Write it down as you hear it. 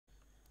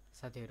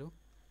साथीहरु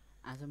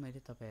आज मैले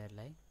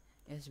तपाईहरुलाई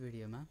यस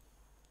भिडियोमा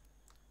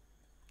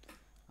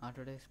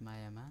Autodesk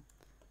Maya मा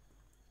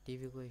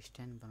टिभी को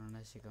स्ट्यान्ड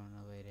बनाउन सिकाउन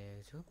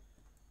गइरहेको छु।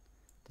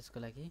 त्यसको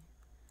लागि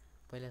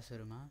पहिला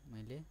सुरुमा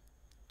मैले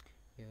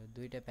यो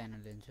दुईटा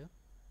प्यानल लिन्छु,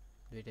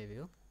 दुईटा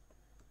भ्यू,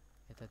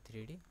 यता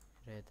 3D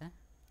र यता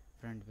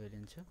फ्रन्ट भ्यू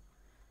लिन्छु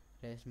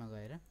र यसमा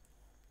गएर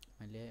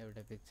मैले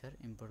एउटा पिक्चर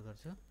इम्पोर्ट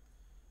गर्छु।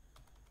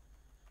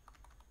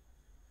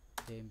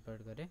 यो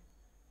इम्पोर्ट गरे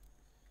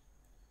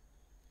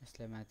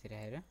यसलाई माथि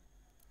राखेर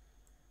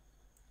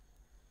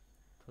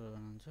ठुलो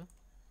बनाउँछु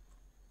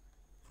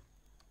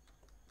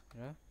र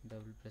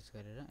डबल प्रेस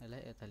गरेर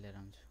यसलाई यता लिएर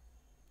आउँछु।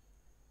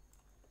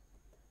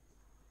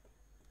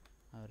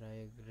 अब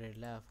यो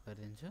ग्रेडलाई अफ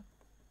गरिदिन्छु।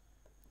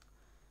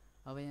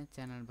 अब यहाँ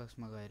च्यानल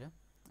बक्समा गएर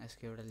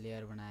यसको एउटा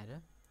लेयर बनाएर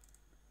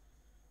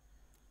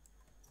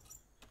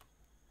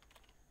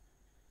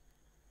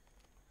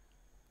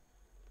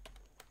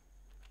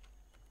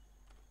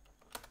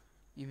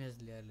इमेज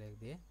लेयर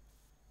लेख्दिए,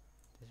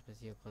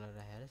 त्यसपछि यो कलर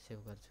राखेर सेभ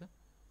गर्छु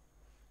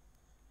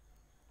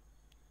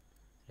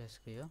र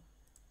यसको यो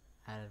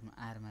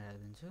आरमा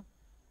राख्दिन्छु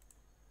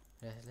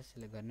र यसलाई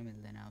सिलेक्ट गर्न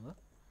मिल्दैन। अब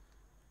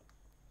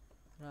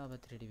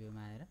 3D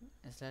भ्यूमा आएर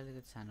यसलाई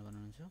अलिकति सानो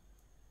बनाउँछु।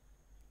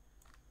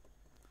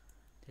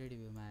 3D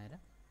भ्यूमा आएर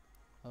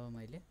अब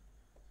मैले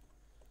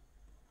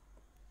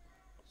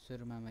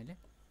सुरुमा मैले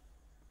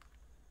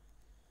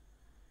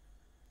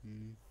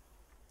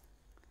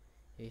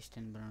यो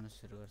स्ट्यान्ड बनाउन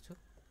सुरु गर्छु।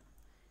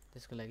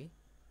 त्यसको लागि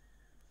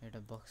एउटा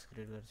बक्स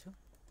क्रिएट गर्छु।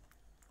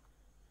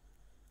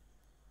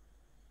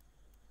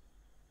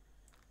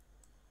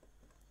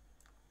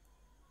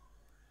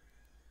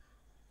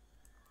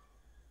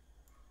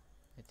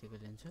 यतिको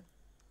लिन्छु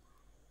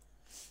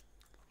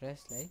र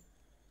यसलाई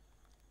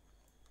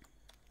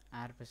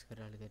आर प्रेस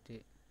गरेर अलिकति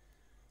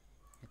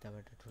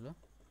यताबाट ठुलो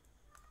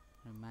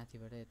र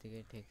माथिबाट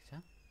यतिकै ठिक छ।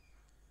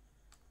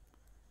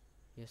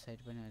 यो साइड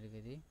पनि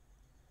अलिकति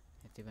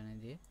यति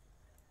बनाइदिए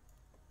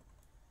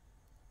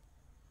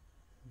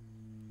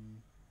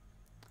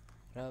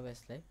र अब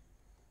यसलाई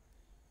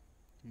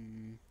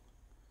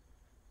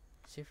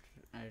शिफ्ट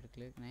राइट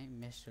क्लिक नै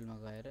मेश टुलमा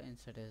गएर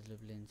इन्सर्ट एज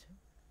लुप लिन्छु।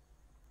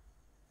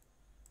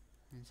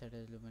 इन्सर्ट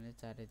एज लुप मैले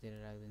चारैतिर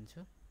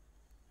राख्दिन्छु,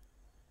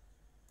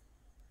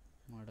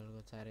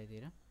 मोडलको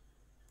चारैतिर।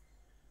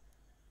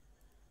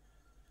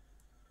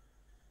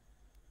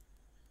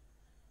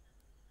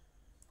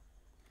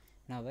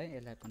 नभए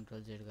यसलाई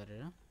कन्ट्रोल जेड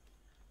गरेर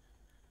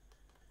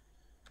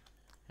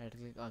राइट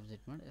क्लिक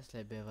अब्जेक्ट मोड,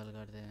 यसलाई बेभल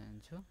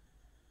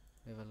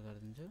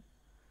गरिदिन्छु।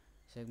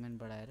 सेगमेन्ट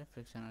बढाएर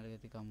फ्रिक्सन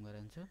अलिकति कम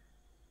गरिदिन्छु,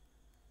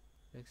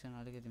 फ्रिक्सन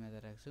अलिकति मात्र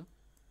राख्छु।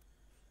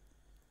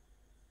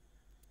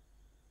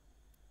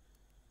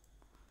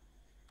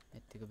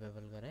 यतिको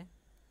बेभल गराए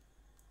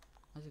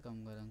अझै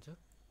कम गराउँछु।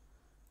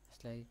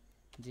 यसलाई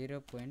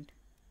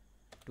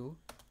 0.2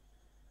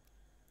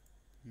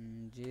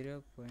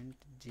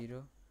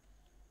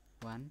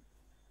 0.01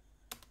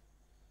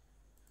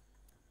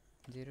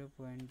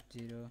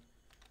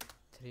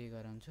 0.03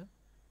 गराउँछु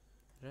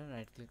र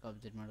राइट क्लिक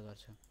अब्जेक्ट मोड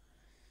गर्छु।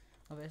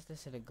 अब यसलाई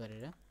सिलेक्ट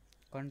गरेर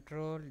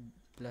कन्ट्रोल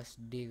प्लस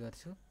डी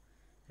गर्छु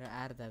र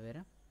आर दाबेर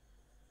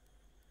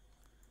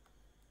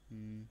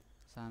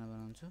सानो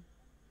बनाउँछु।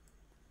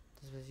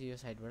 त्यसपछि यो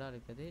साइडबाट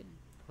अलिकति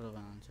ठुलो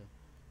बनाउँछु,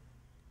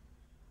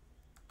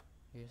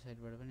 यो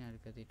साइडबाट पनि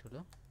अलिकति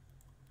ठुलो,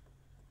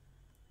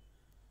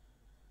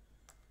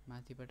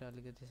 माथिबाट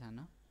अलिकति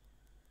सानो,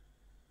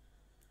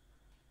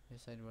 यो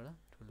साइडबाट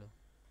ठुलो,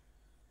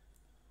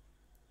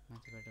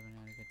 माथिबाट पनि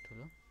अलिकति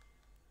ठुलो।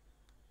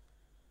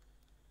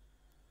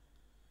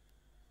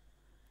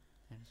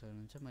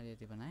 हुन्छ, मैले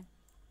यति बनाएँ।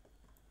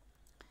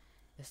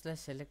 यसलाई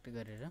सेलेक्ट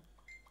गरेर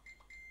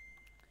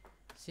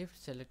शिफ्ट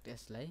सेलेक्ट,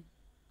 यसलाई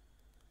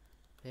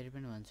फेरि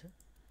पनि भन्छु,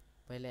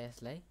 पहिला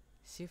यसलाई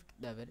शिफ्ट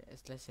दाबेर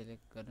यसलाई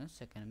सेलेक्ट गर्नुस्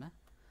सेकेन्डमा,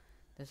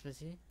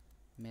 त्यसपछि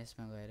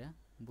मेशमा गएर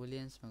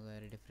बुलियन्समा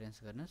गएर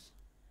डिफरेन्स गर्नुस्।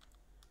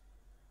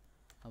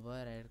 अब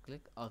राइट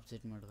क्लिक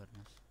अब्जेक्ट मोड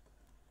गर्नुस्।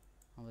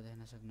 अब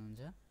देख्न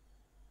सक्नुहुन्छ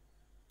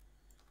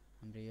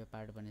हाम्रो यो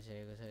पार्ट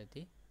बनिसकेको छ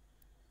यति।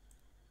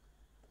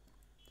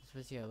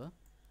 त्यसपछि अब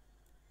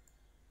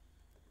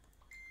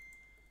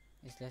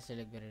यसलाई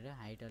सेलेक्ट गरेर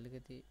हाइट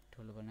अलिकति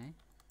ठुलो बनाएँ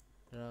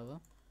र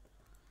अब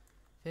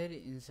फेरि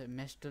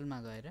मेश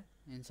टुलमा गएर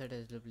इन्सर्ट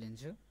एज लुप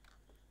लिन्छु।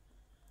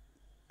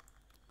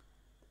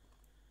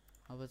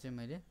 अब चाहिँ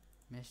मैले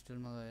मेश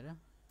टुलमा गएर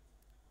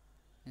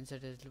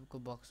इन्सर्ट एज लुपको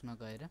बक्समा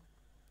गएर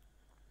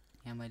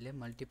यहाँ मैले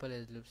मल्टिपल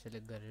एज लुप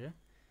सेलेक्ट गरेर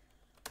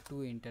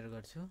 2 इन्टर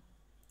गर्छु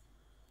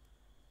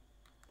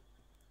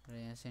र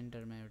यहाँ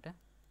सेन्टरमा एउटा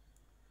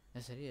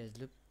यसरी एज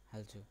लुप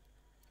हाल्छु।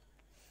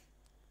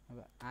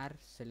 अब आर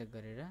सेलेक्ट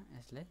गरेर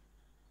यसलाई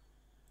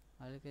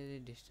अलिकति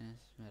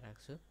डिस्टेन्समा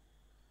राख्छु,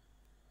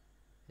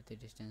 यति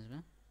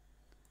डिस्टेन्समा।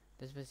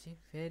 त्यसपछि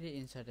फेरि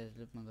इन्सर्ट एज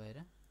लुपमा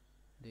गएर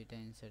दुईटा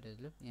इन्सर्ट एज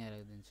लुप यहाँ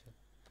राखिदिन्छु।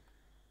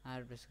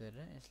 आर प्रेस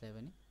गरेर यसलाई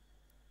पनि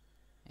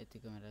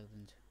यतिकोमा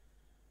राखिदिन्छु।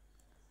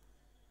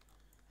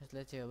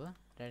 यसलाई चाहिँ अब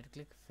राइट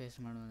क्लिक फेस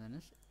मोडमा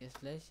जानुस्।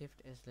 यसलाई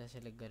शिफ्ट यसलाई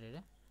सेलेक्ट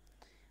गरेर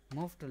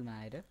मुभ टुलमा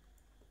आएर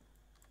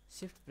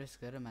शिफ्ट प्रेस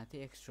गरेर माथि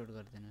एक्सट्रुड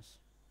गरिदिनुस्।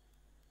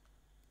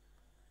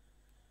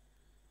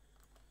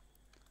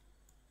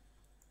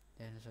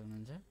 देख्न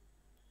सक्नुहुन्छ।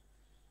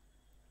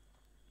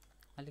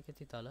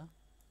 अलिकति तल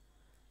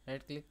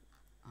राइट क्लिक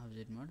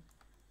अब्जेक्ट मोड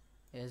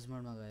एज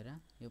मोडमा गएर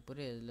यो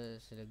पुरै एजलाई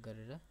सिलेक्ट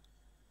गरेर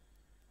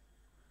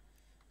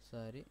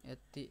सरी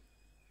यति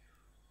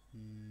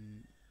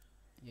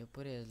यो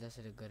पुरै एजलाई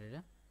सिलेक्ट गरेर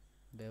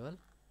बेभल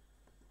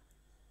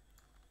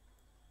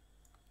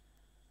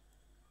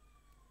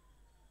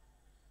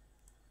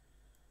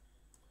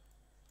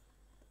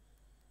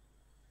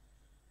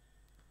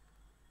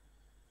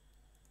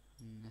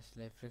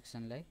यसलाई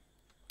फ्रिक्सनलाई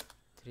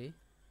 3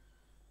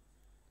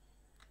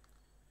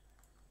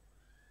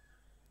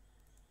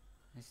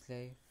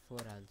 यसलाई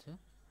 4 हाल्छु।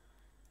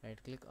 राइट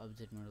क्लिक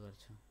अब्जेक्ट मोड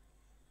गर्छु।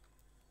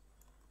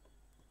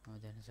 अब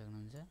देख्न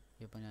सक्नुहुन्छ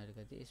यो पनि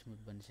अलिकति स्मुथ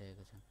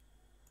बनिसकेको छ।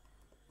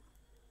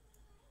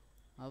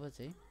 अब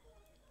चाहिँ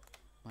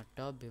म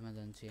टप भ्यूमा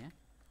जान्छु। यहाँ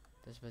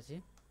त्यसपछि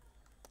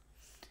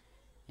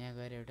यहाँ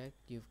गएर एउटा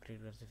क्यूब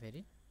क्रिएट गर्छु।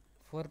 फेरि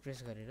 4 प्रेस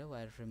गरेर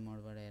वायरफ्रेम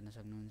मोडबाट हेर्न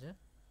सक्नुहुन्छ।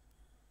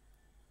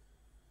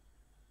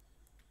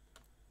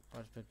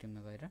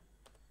 पर्सपेक्टिभमा गएर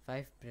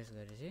 5 प्रेस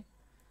गरेपछि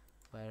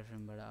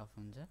वायरफ्रेमबाट अफ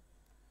हुन्छ।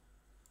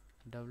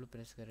 डब्लु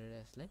प्रेस गरेर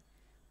यसलाई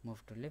मुभ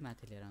टुलले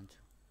माथि लिएर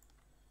आउँछु।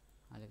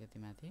 अलिकति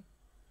माथि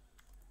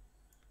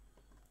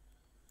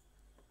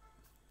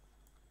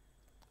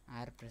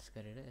आर प्रेस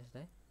गरेर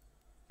यसलाई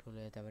ठुलो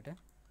यताबाट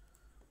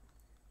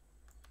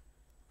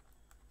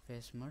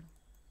फेस मोड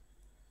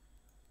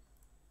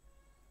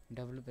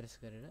डब्लु प्रेस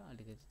गरेर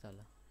अलिकति तल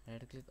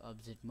राइट क्लिक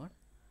अब्जेक्ट मोड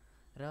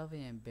र अब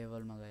यहाँ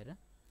बेभलमा गएर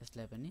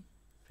यसलाई पनि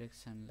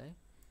फ्रिक्सनलाई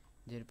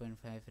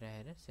 0.5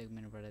 राखेर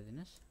सेगमेन्ट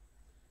बढाइदिनुस्।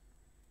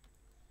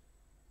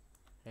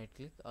 राइट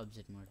क्लिक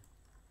अब्जेक्ट मोड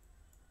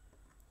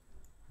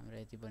हाम्रो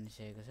यति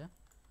बनिसकेको छ।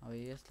 अब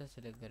यसलाई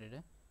सिलेक्ट गरेर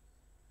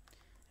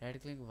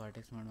राइट क्लिक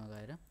भर्टेक्स मोडमा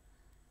गएर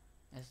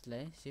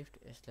यसलाई शिफ्ट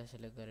यसलाई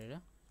सिलेक्ट गरेर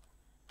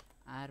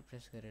आर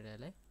प्रेस गरेर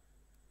यसलाई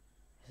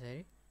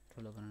यसरी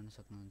ठुलो बनाउन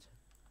सक्नुहुन्छ।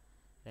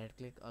 राइट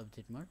क्लिक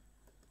अब्जेक्ट मोड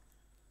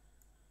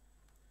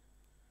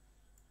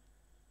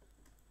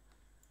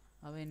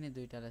अब यिनी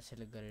दुईटालाई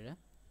सिलेक्ट गरेर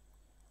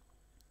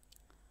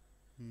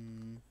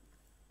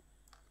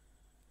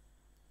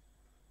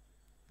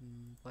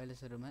पहिलो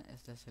सुरुमा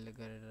यसलाई सिलेक्ट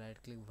गरेर राइट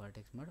क्लिक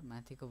भर्टेक्स मोड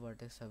माथिको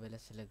भर्टेक्स सबैलाई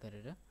सिलेक्ट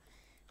गरेर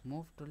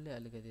मुभ टुलले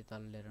अलिकति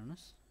तल लिएर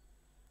आउनुस्।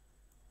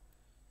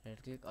 राइट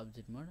क्लिक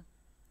अब्जेक्ट मोड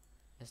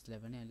यसलाई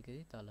पनि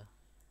अलिकति तल।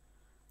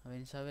 अब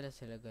यिनी सबैलाई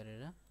सिलेक्ट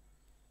गरेर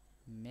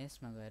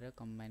मेसमा गएर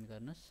कम्बाइन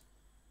गर्नुस्।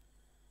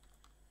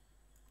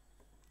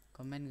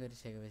 कम्बाइन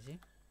गरिसकेपछि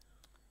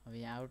अब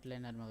यहाँ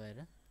आउटलाइनरमा गएर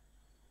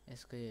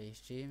यसको यो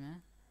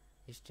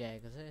हिस्ट्री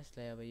आएको छ।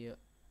 यसलाई अब यो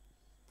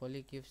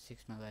पोलिक्युब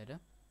 6 मा गएर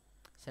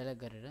सेलेक्ट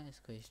गरेर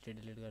यसको हिस्ट्री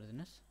डिलिट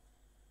गरिदिनुस्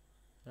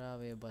र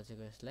अब यो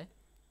बचेको यसलाई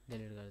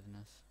डिलिट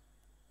गरिदिनुस्।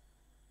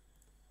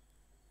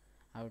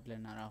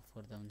 आउटलाइनर अफ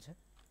गर्दा हुन्छ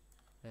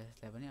र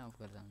यसलाई पनि अफ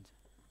गर्दा हुन्छ।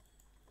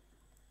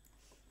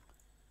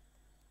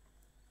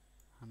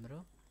 हाम्रो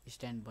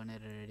स्ट्यान्ड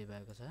बनेर रेडी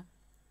भएको छ।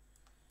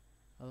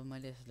 अब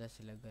मैले यसलाई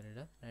सिलेक्ट गरेर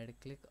right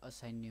click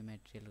assign new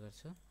material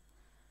गर्छु।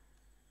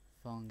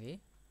 फङ्गी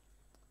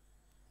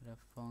र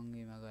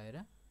फङ्गीमा गएर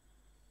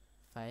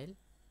फाइल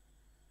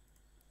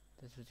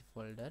त्यसपछि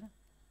फोल्डर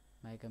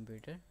माई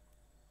कम्प्युटर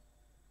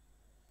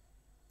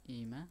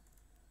ईमा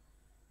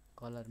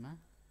कलरमा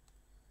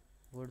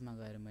वुडमा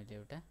गएर मैले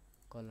एउटा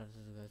कलर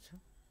चुज गर्छु।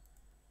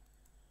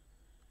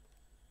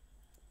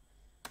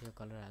 यो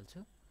कलर हाल्छु।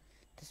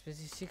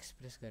 त्यसपछि 6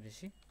 प्रेस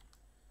गरेपछि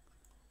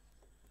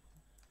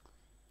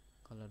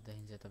कलर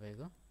देखिन्छ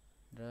तपाईको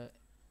र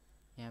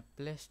यहाँ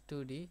प्लेस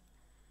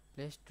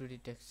 2D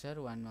टेक्सचर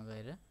 1 मा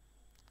गएर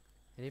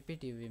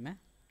रिपिट युभीमा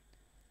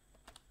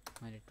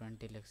मैले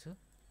 20 लेख्छु।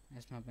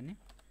 यसमा पनि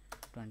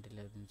 20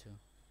 लेखिदिन्छु।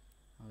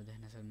 अब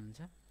देख्न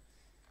सक्नुहुन्छ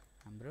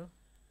हाम्रो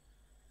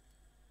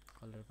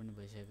कलर पनि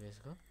भइसक्यो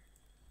यसको।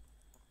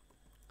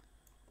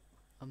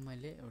 अब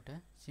मैले एउटा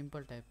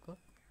सिम्पल टाइपको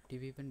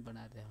टिभी पनि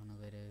बनाएर देखाउन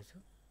गइरहेको छु।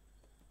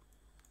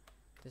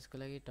 त्यसको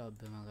लागि टप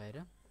भ्यूमा गएर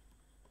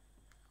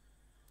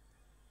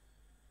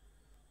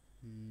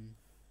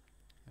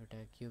एउटा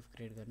क्यूब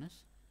क्रिएट गर्नुस्।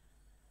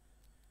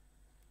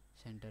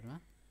 सेन्टरमा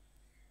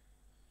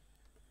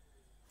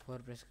 4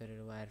 प्रेस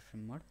गरेर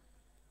वायरफ्रेम मोड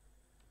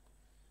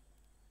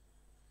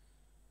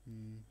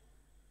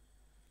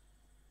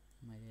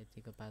मैले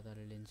यतिको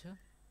पातलो लिन्छु।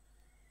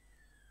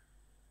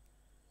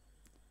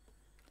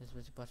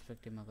 त्यसपछि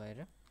पर्सपेक्टिभमा गएर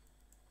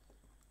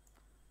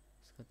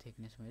यसको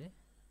थिकनेस मैले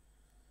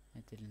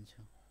यति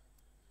लिन्छु।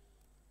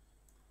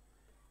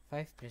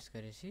 5 प्रेस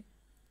गरेपछि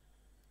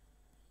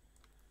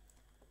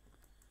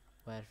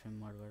वायरफ्रेम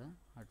मोडबाट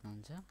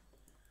हट्नुहुन्छ।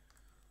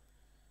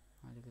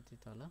 अलिकति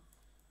तल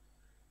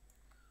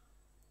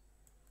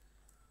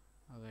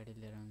अगाडि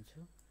लिएर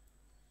आउँछु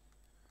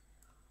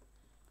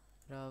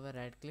र अब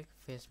राइट क्लिक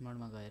फेस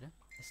मोडमा गएर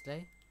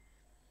यसलाई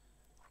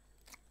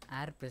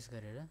आर प्रेस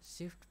गरेर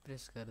शिफ्ट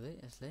प्रेस गर्दै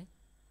यसलाई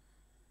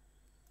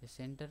यो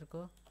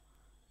सेन्टरको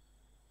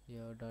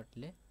यो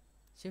डटले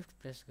शिफ्ट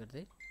प्रेस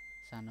गर्दै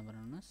सानो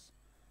बनाउनुस्।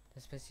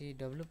 त्यसपछि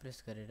डब्लु प्रेस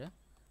गरेर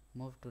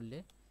मुभ टुलले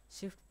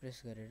शिफ्ट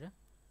प्रेस गरेर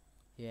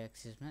यो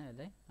एक्सिसमा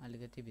यसलाई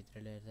अलिकति भित्र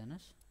लिएर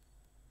जानुस्।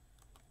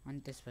 अनि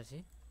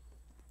त्यसपछि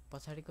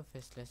पछाडिको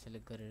फेसलाई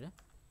सेलेक्ट गरेर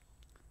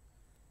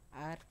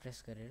आर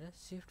प्रेस गरेर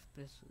शिफ्ट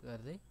प्रेस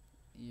गर्दै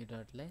यो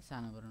डटलाई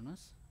सानो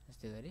बनाउनुस्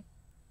यस्तै गरी।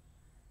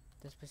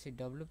 त्यसपछि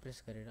डब्लु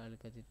प्रेस गरेर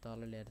अलिकति तल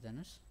लिएर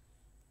जानुस्।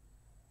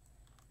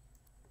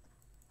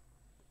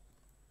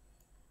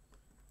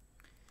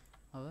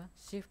 अब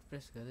शिफ्ट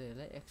प्रेस गर्दै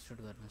यसलाई एक्सट्रुड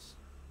गर्नुस्।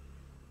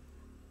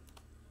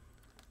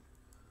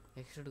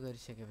 एक्सट्रुड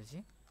गरिसकेपछि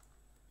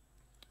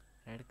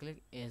राइट क्लिक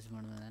एज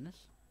मोडमा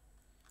जानुस्।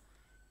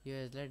 यो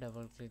एजलाई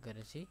डबल क्लिक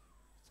गरेपछि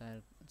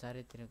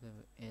चारैतिरको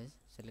एज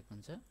सेलेक्ट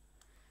हुन्छ।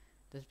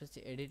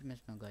 त्यसपछि एडिट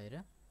मेशमा गएर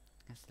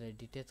यसलाई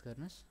डिटेच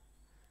गर्नुस्।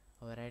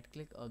 अब राइट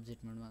क्लिक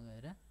अब्जेक्ट मोडमा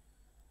गएर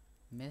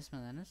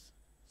मेशमा जानुस्,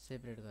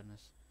 सेपरेट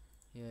गर्नुस्।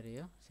 यो र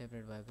यो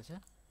सेपरेट भएको छ,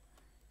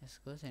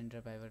 यसको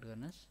सेन्टर पाइभट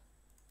गर्नुस्।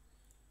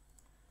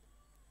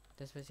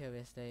 त्यसपछि अब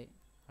यसलाई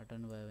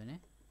हटाउनु भयो भने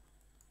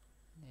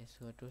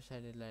यसको टु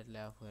साइडेड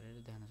लाइटलाई अफ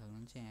गरेर देख्न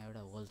सक्नुहुन्छ। यहाँ एउटा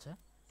होल छ।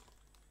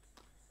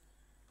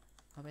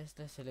 अब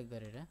यसलाई सेलेक्ट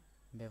गरेर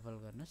बेभल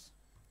गर्नुस्।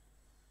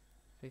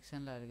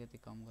 फ्रिक्सनलाई अलिकति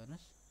कम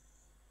गर्नुस्।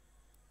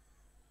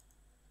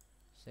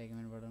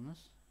 सेगमेन्ट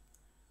बढाउनुस्।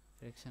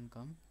 फ्रिक्सन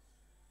कम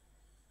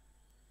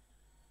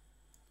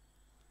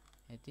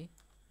यति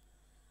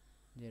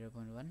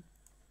 0.1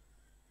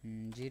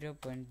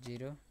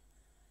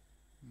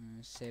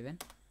 0.07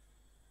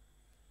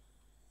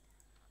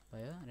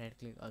 भयो। राइट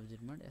क्लिक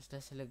अब्जेक्ट मोड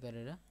यसलाई सेलेक्ट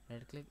गरेर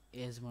राइट क्लिक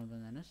एज मोडमा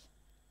जानुस्,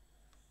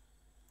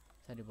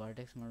 सरी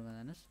भर्टेक्स मोडमा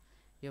जानुस्।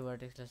 यो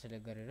भर्टेक्सलाई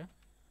सेलेक्ट गरेर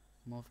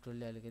मुभ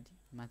टुलले अलिकति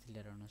माथि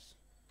लिएर आउनुस्,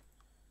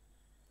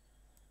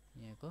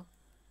 यहाँको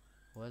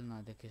होल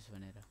नदेखियोस्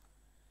भनेर।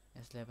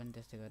 यसलाई पनि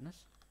त्यस्तै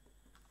गर्नुस्,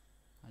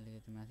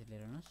 अलिकति माथि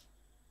लिएर आउनुस्।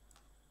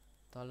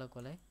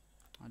 तलकोलाई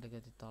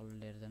अलिकति तल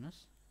लिएर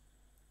जानुस्,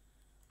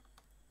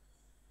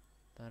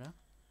 तर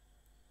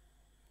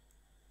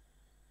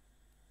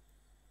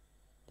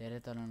धेरै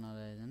तल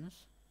नलिएर जानुस्।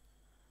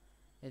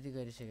 यति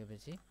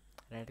गरिसकेपछि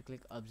राइट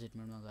क्लिक अब्जेक्ट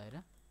मोडमा गएर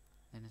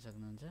हेर्न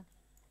सक्नुहुन्छ।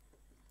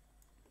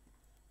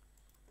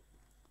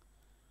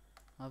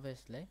 अब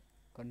यसलाई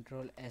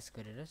कन्ट्रोल एस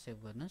गरेर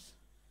सेभ गर्नुस्।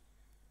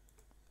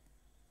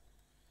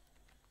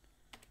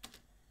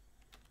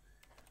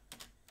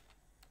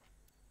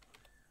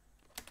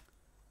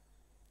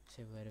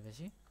 सेभ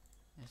गरेपछि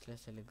यसलाई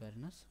सेलेक्ट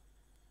गर्नुस्।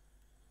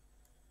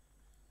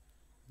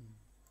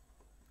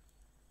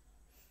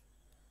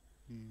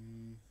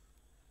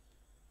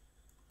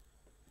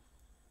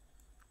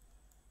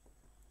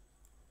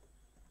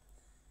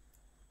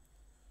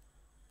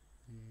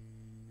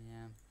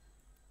 यहाँ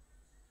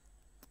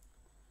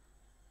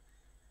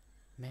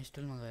मेश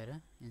टुलमा गएर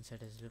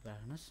इन्सर्ट एज लुप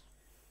राख्नुस्,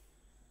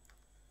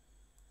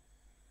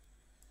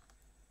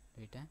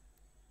 दुईटा।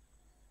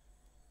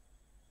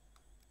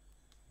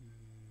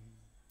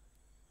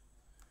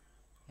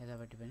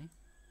 यतापट्टि पनि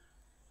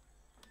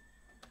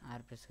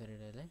आर प्रेस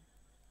गरेर यसलाई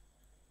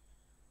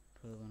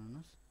ठुलो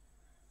बनाउनुस्।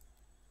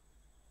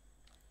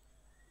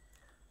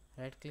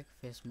 राइट क्लिक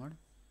फेस मोड,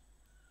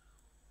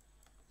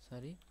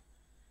 सरी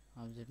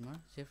अब्जेक्ट मोड,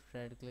 shift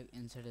right click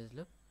insert as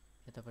loop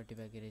यतापट्टि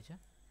बाँकी रहेछ।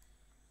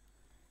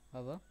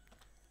 अब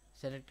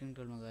सेलेक्टिङ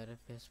टुलमा गएर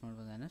फेस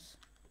मोडमा जानुस्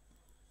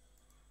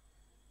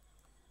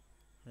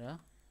र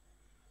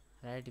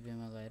राइट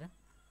भ्यूमा गएर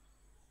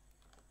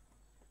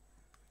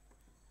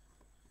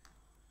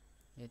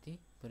यति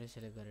पुरै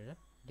सेलेक्ट गरेर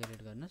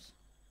डिलिट गर्नुस्।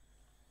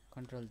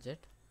 कन्ट्रोल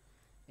जेड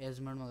एज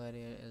मोडमा गएर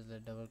यसलाई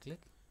डबल क्लिक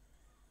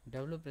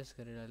डब्लु प्रेस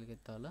गरेर अलिकति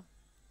तल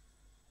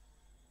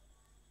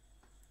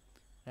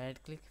राइट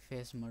क्लिक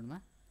फेस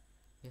मोडमा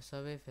यो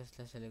सबै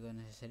फेसलाई सेलेक्ट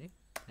गर्नुस् यसरी,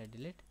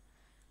 डिलिट।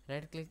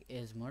 राइट क्लिक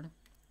एज मोड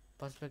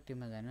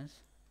पर्सपेक्टिभमा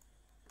जानुस्।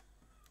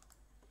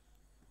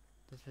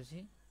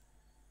 त्यसपछि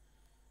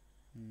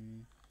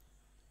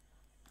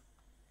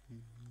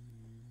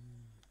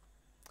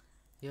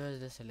यो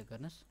एजलाई सेलेक्ट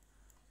गर्नुस्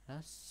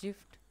र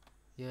शिफ्ट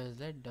यो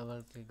एजलाई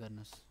डबल क्लिक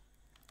गर्नुस्।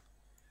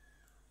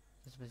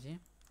 त्यसपछि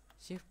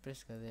शिफ्ट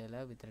प्रेस गर्दै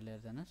यसलाई भित्र लिएर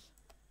जानुस्।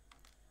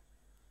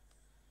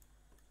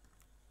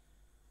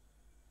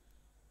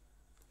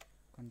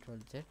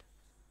 कन्ट्रोल जेड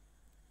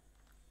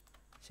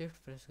शिफ्ट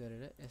प्रेस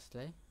गरेर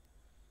यसलाई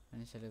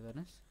पनि सेलेक्ट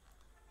गर्नुस्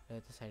र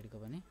यता साइडको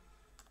पनि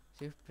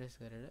शिफ्ट प्रेस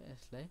गरेर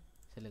यसलाई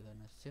सेलेक्ट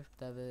गर्नुस्। शिफ्ट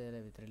दाबेर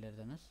यसलाई भित्र लिएर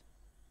जानुस्।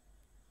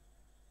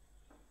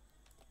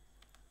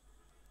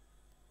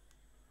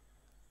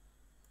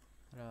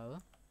 र अब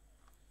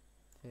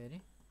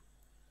फेरि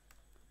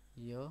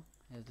यो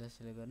यसलाई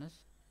सेलेक्ट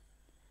गर्नुस्,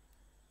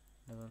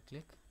 डबल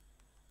क्लिक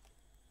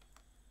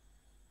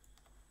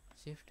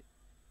शिफ्ट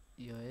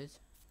यो एज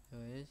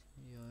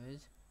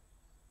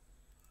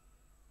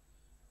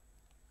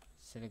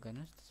सेलेक्ट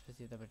गर्नुस्।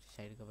 त्यसपछि यतापट्टि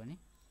साइडको पनि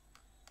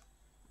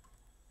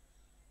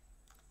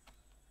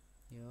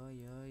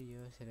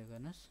यो सेलेक्ट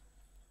गर्नुस्।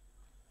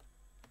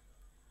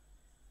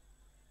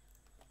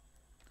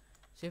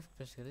 शिफ्ट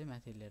प्रेस गर्दै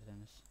माथि लिएर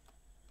जानुस्,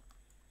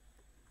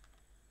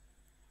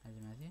 अझै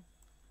माथि।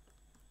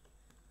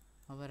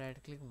 अब राइट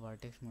क्लिक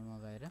भर्टेक्स मोडमा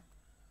गएर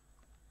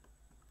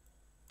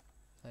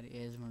सरी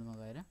एज मोडमा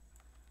गएर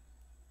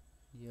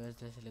यो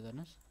एजलाई सिलेक्ट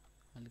गर्नुस्,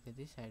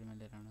 अलिकति साइडमा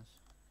लिएर आउनुस्।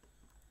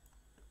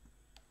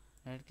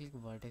 राइट क्लिक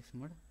भर्टेक्स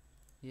मोड,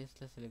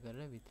 यसलाई सिलेक्ट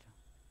गरेर भित्र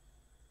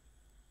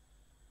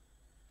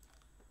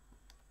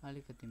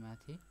अलिकति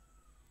माथि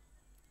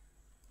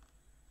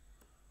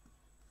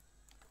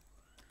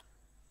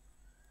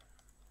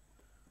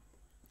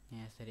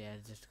यहाँ यसरी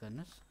एडजस्ट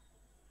गर्नुस्।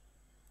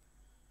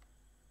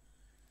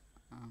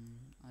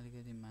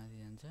 अलिकति माथि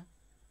जान्छ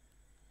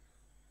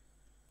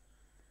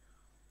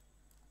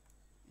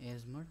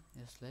एज मोड,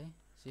 यसलाई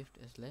शिफ्ट,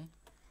 यसलाई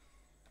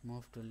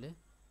मुभ टुलले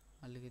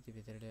अलिकति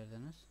भित्र लिएर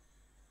जानुस्।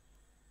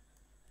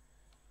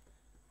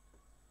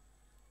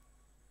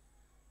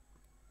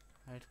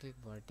 राइट क्लिक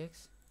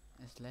भर्टेक्स,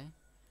 यसलाई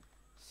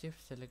शिफ्ट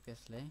सेलेक्ट,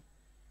 यसलाई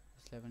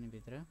पनि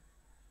भित्र,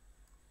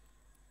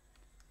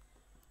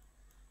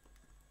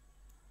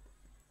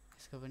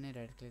 यसको पनि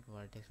राइट क्लिक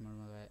भर्टेक्स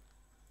मोडमा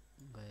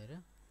गएर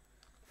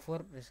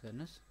 4 प्रेस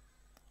गर्नुस्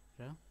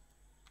र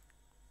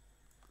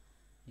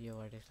यो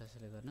भर्टेक्सलाई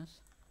सिलेक्ट गर्नुस्,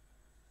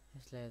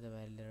 यसलाई यता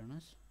बाहिर लिएर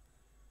आउनुस्।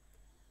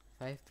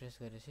 5 प्रेस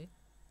गरेपछि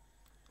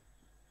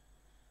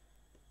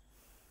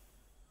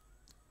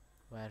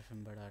वायर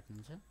फ्रेमबाट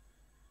हट्नुहुन्छ।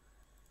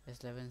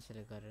 यसलाई पनि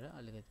सिलेक्ट गरेर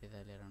अलिकति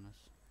यता लिएर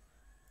आउनुस्,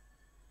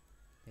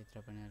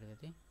 भित्र पनि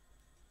अलिकति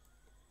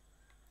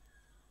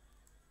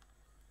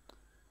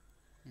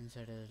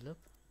इन्सर्ट एज लुप,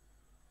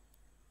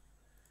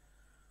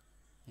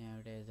 यहाँ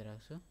एउटा एज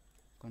राख्छु,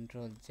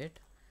 कन्ट्रोल जेड,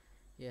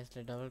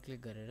 यसलाई डबल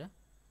क्लिक गरेर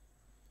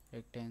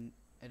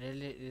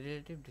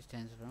रिलेटिभ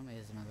डिस्टेन्स फ्रम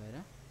एजमा गएर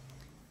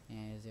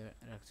यहाँ एज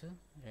राख्छु।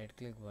 राइट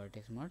क्लिक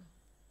भर्टेक्स मोड,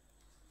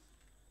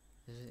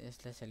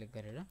 यसलाई सेलेक्ट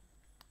गरेर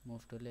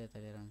मुभ टुलले यता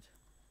लिएर आउँछु।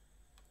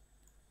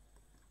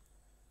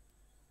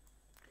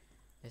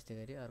 यस्तै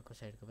गरी अर्को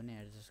साइडको पनि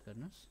एडजस्ट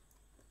गर्नुस्।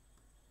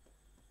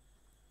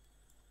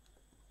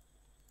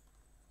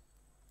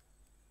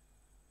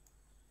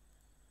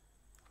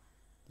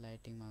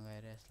 लाइटिङमा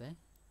गएर यसलाई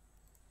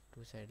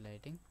 2 साइड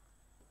लाइटिङ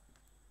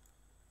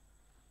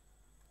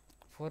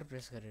 4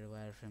 प्रेस गरेर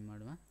वायर फ्रेम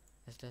मोडमा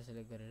यसलाई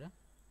सिलेक्ट गरेर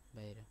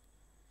बाहिर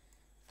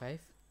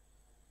 5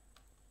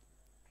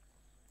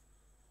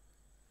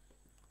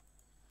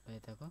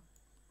 यताको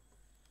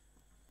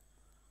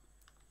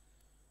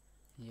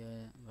यो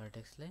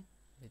भर्टेक्सलाई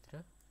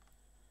भित्र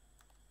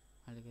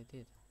अलिकति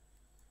यता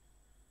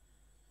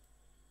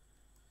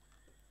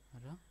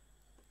र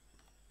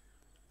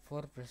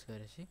 4 प्रेस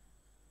गरेपछि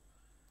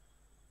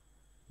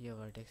यो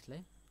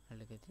भर्टेक्सलाई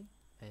अलिकति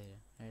बाहिर।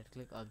 राइट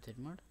क्लिक अब्जेक्ट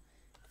मोड,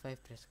 5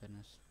 प्रेस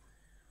गर्नुस्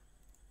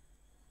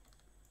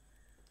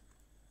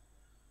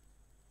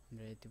र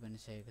यति पनि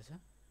सकेको छ।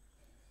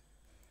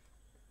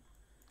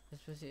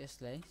 त्यसपछि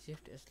यसलाई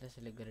शिफ्ट, यसलाई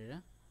सिलेक्ट गरेर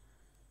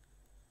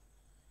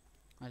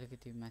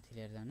अलिकति माथि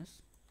लिएर जानुस्।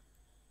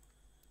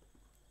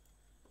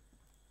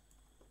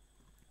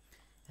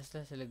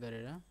 यसलाई सिलेक्ट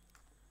गरेर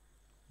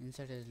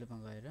इन्सर्ट एज लुपमा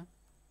गएर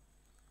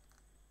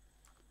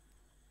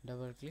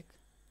डबल क्लिक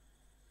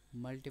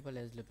मल्टिपल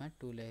एज लुपमा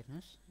 2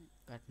 लेख्नुस्,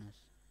 काट्नुस्,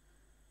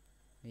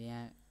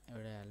 यहाँ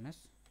एउटा हाल्नुस्,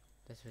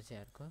 त्यसपछि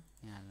अर्को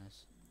यहाँ हाल्नुस्।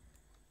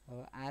 अब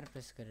आर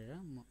प्रेस गरेर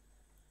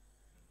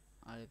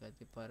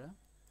अलिकति पर,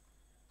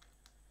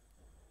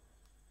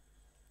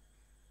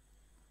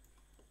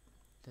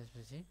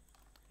 त्यसपछि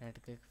राइट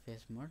क्लिक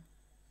फेस मोड,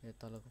 यो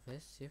तलको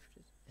फेस शिफ्ट,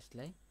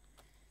 यसलाई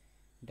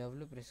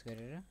डब्लु प्रेस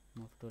गरेर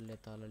मुभ टुलले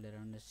तल लिएर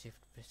आउनु,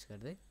 शिफ्ट प्रेस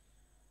गर्दै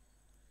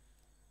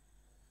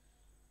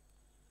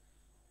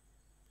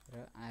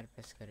र आर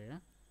प्रेस गरेर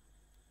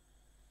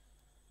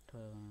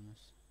ठुलो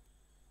बनाउनुस्।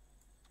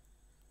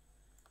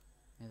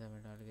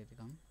 यताबाट अलिकति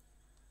कम।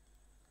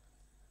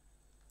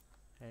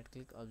 राइट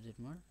क्लिक अब्जेक्ट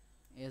मोड,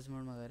 एज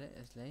मोडमा गएर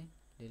यसलाई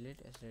डिलिट,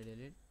 यसलाई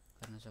डिलिट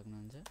गर्न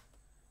सक्नुहुन्छ।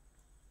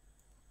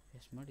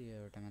 फेस मोड यो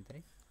एउटा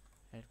मात्रै।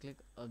 राइट क्लिक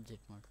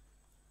अब्जेक्ट मोड,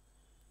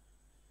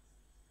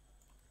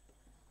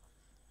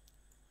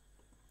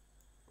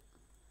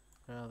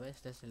 र अब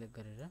यसलाई सिलेक्ट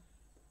गरेर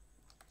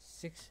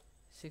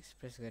 6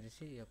 प्रेस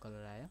गरेपछि यो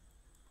कलर आयो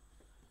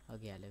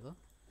अघि हालेको।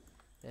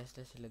 र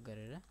यसलाई सिलेक्ट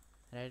गरेर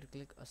right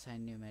click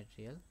assign new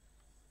material,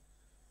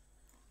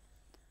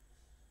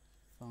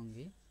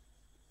 fungi,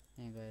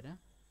 यहाँ गएर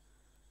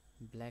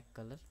ब्ल्याक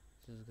कलर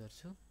चुज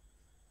गर्छु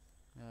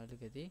र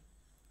अलिकति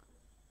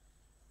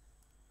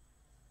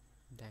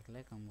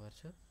ब्ल्याकलाई कम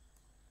गर्छु।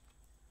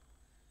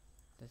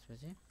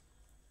 त्यसपछि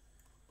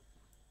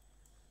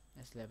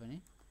यसलाई पनि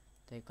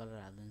त्यही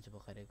कलर हाल्दिन्छु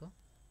भर्खरको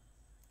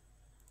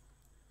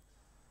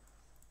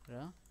र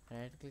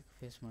राइट क्लिक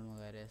फेस मोडमा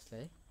गएर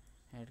यसलाई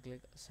right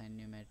click assign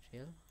new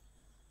material,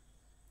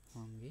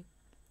 fungi,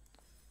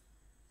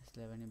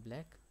 यसलाई पनि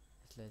ब्ल्याक,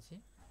 यसलाई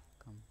चाहिँ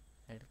कम।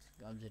 राइट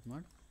क्लिक अब्जेक्ट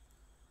मोड,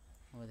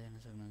 अब देख्न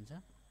सक्नुहुन्छ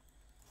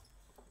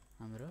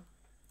हाम्रो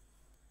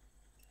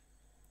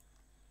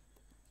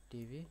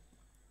टिभी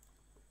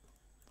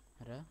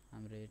र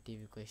हाम्रो यो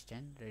टिभीको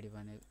स्ट्यान्ड रेडी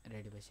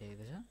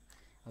भइसकेको छ।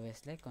 अब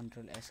यसलाई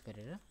कन्ट्रोल एस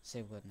गरेर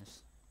सेभ गर्नुस्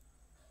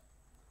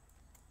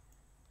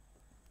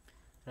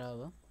र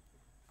अब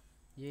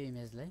यो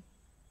इमेजलाई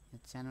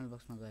च्यानल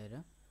बक्समा गएर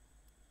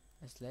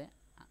यसलाई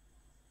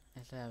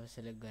यसलाई अब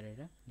सेलेक्ट गरेर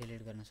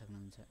डिलिट गर्न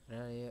सक्नुहुन्छ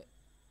र यो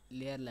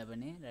लेयरलाई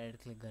पनि राइट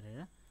क्लिक गरेर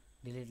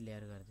डिलिट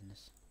लेयर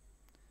गरिदिनुस्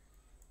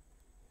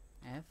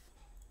एफ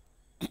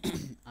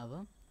अब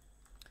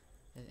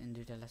यिन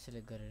दुईटालाई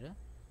सेलेक्ट गरेर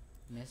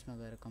मेसमा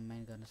गएर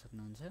कम्बाइन गर्न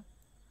सक्नुहुन्छ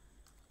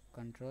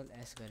कन्ट्रोल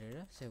एस गरेर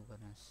सेभ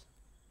गर्नुहोस्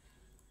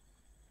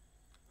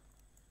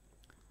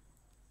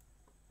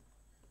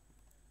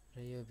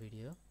र यो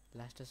भिडियो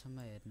लास्टसम्म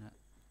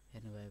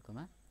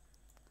हेर्नुभएकोमा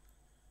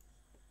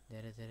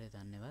धेरै धेरै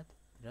धन्यवाद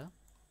र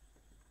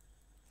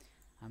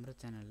हाम्रो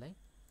च्यानललाई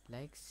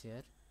लाइक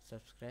शेयर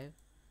सब्स्क्राइब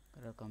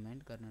र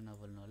कमेन्ट गर्न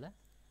नभुल्नुहोला।